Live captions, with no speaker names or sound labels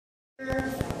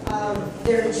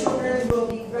Their children will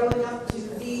be growing up to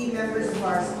be members of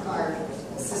our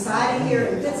society here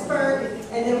in Pittsburgh,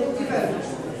 and they will be voters.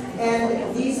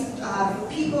 And these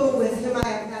people with whom I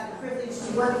have had the privilege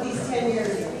to work these 10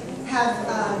 years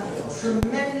have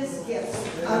tremendous gifts,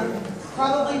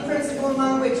 probably principal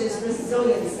among which is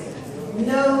resiliency.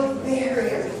 No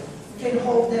barrier can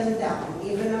hold them down,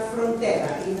 even a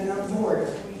frontera, even a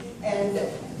border. And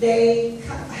they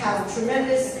have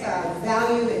tremendous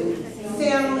value in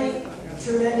family,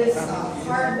 tremendous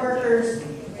hard workers,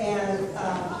 and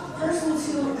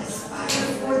persons who aspire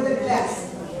for the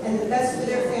best, and the best for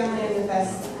their family and the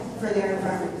best for their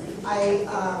environment. I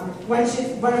want to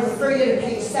refer you to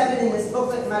page 7 in this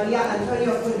booklet. Maria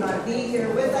Antonio could not be here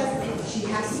with us. She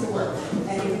has to work.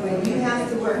 And when you have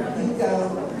to work, you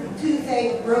go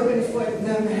toothache, broken foot,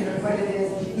 no matter what it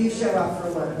is, you show up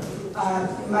for work.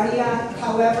 Maria,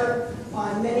 however,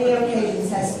 on many occasions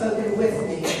has spoken with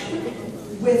me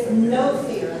with no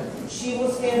fear. She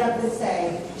will stand up and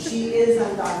say she is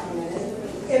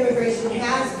undocumented. Immigration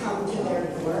has come to their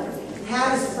door,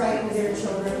 has frightened their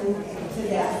children to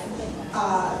death,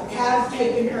 have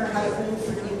taken her husband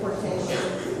for deportation.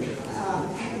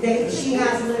 She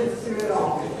has lived through it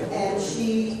all, and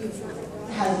she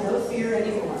has no fear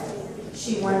anymore.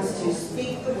 She wants to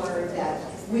speak the word that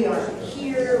we are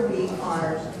here, we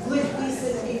are good,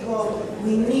 decent people,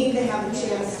 we need to have a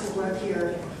chance to work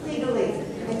here legally,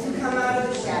 and to come out of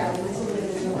the shadows and to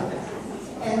live in the light.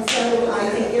 And so I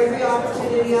take every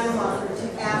opportunity I'm offered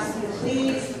to ask you,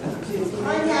 please, to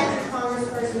contact your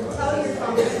congressperson, tell your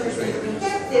congressperson,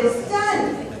 get this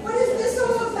done. What is this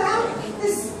all about?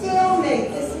 This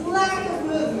stalemate, this lack of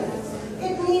movement.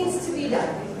 It needs to be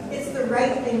done. It's the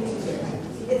right thing to do.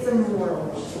 It's a moral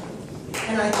issue.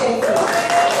 And I thank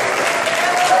you.